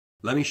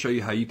Let me show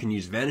you how you can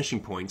use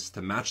vanishing points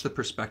to match the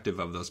perspective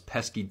of those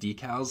pesky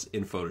decals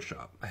in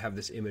Photoshop. I have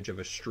this image of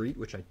a street,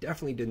 which I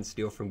definitely didn't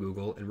steal from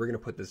Google, and we're going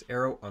to put this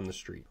arrow on the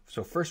street.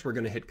 So first we're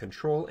going to hit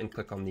Control and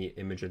click on the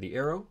image of the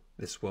arrow.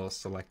 This will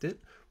select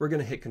it. We're going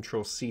to hit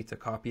Control C to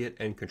copy it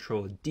and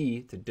Control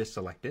D to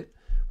deselect it.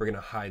 We're going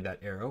to hide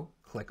that arrow,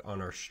 click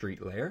on our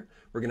street layer.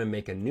 We're going to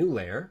make a new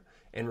layer,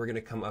 and we're going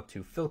to come up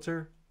to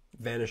Filter,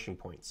 Vanishing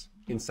Points.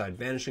 Inside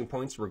Vanishing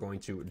Points, we're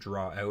going to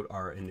draw out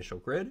our initial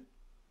grid.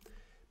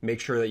 Make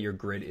sure that your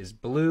grid is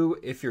blue.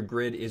 If your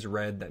grid is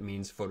red, that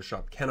means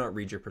Photoshop cannot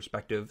read your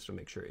perspective, so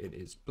make sure it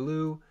is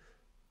blue,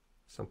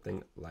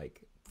 something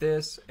like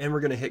this. And we're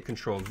going to hit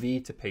Control V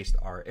to paste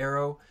our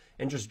arrow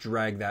and just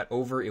drag that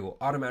over. It will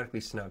automatically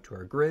snap to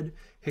our grid.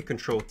 Hit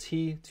Control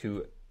T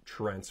to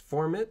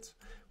transform it.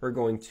 We're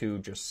going to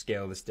just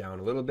scale this down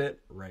a little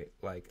bit, right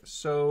like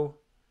so,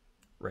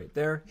 right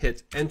there.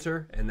 Hit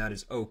Enter, and that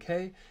is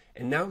okay.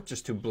 And now,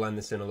 just to blend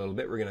this in a little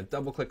bit, we're going to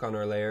double click on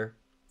our layer,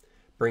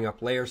 bring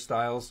up layer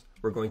styles.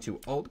 We're going to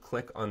alt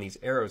click on these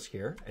arrows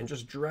here and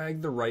just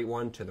drag the right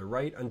one to the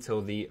right until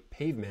the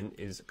pavement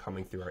is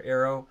coming through our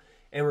arrow,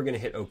 and we're going to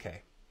hit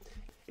OK.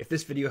 If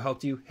this video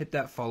helped you, hit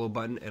that follow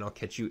button, and I'll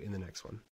catch you in the next one.